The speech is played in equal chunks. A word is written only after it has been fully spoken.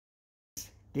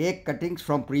Take cuttings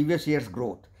from previous year's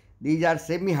growth. These are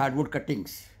semi-hardwood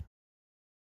cuttings.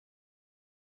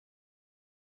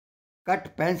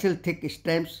 Cut pencil thick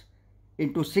stems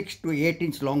into 6 to 8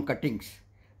 inch long cuttings.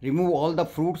 Remove all the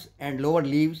fruits and lower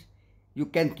leaves. You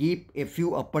can keep a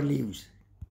few upper leaves.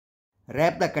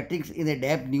 Wrap the cuttings in a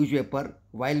damp newspaper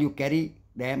while you carry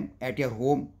them at your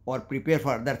home or prepare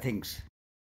for other things.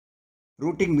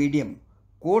 Rooting medium.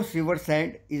 Coarse river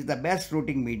sand is the best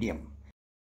rooting medium.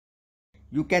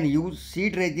 You can use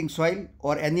seed raising soil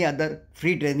or any other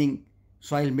free draining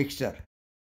soil mixture.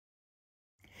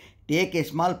 Take a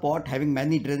small pot having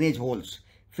many drainage holes.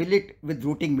 Fill it with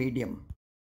rooting medium.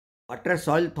 Water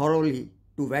soil thoroughly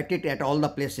to wet it at all the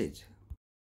places.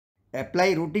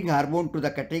 Apply rooting hormone to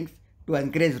the cuttings to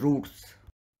encourage roots.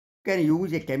 You can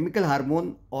use a chemical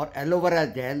hormone or aloe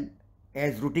vera gel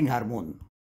as rooting hormone.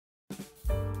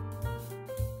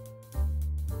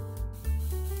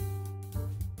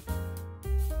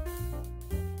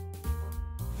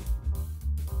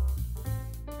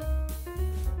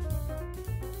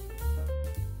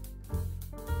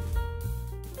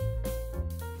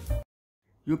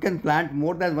 You can plant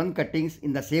more than one cuttings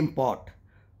in the same pot.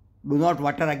 Do not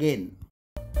water again.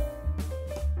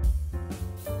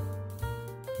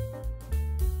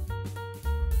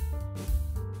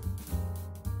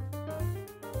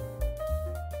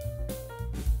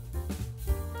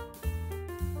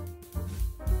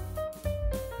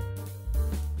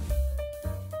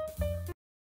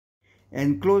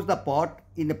 Enclose the pot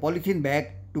in a polythene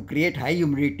bag to create high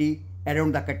humidity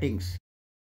around the cuttings.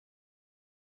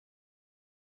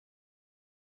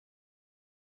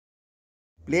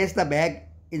 Place the bag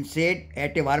in shade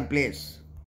at a warm place.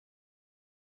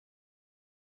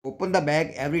 Open the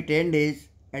bag every 10 days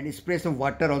and spray some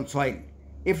water on soil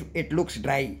if it looks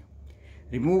dry.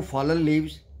 Remove fallen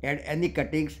leaves and any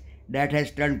cuttings that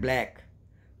has turned black.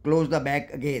 Close the bag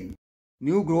again.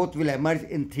 New growth will emerge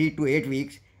in 3 to 8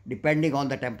 weeks depending on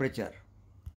the temperature.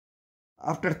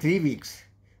 After 3 weeks,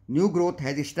 new growth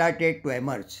has started to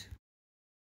emerge.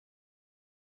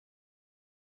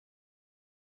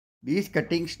 These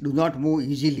cuttings do not move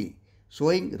easily,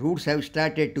 showing roots have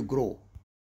started to grow.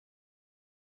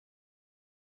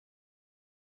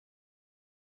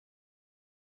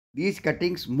 These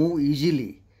cuttings move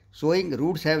easily, showing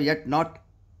roots have yet not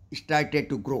started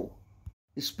to grow.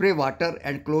 Spray water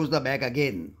and close the bag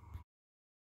again.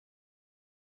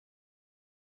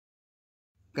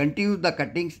 Continue the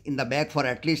cuttings in the bag for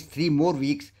at least 3 more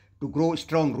weeks to grow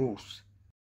strong roots.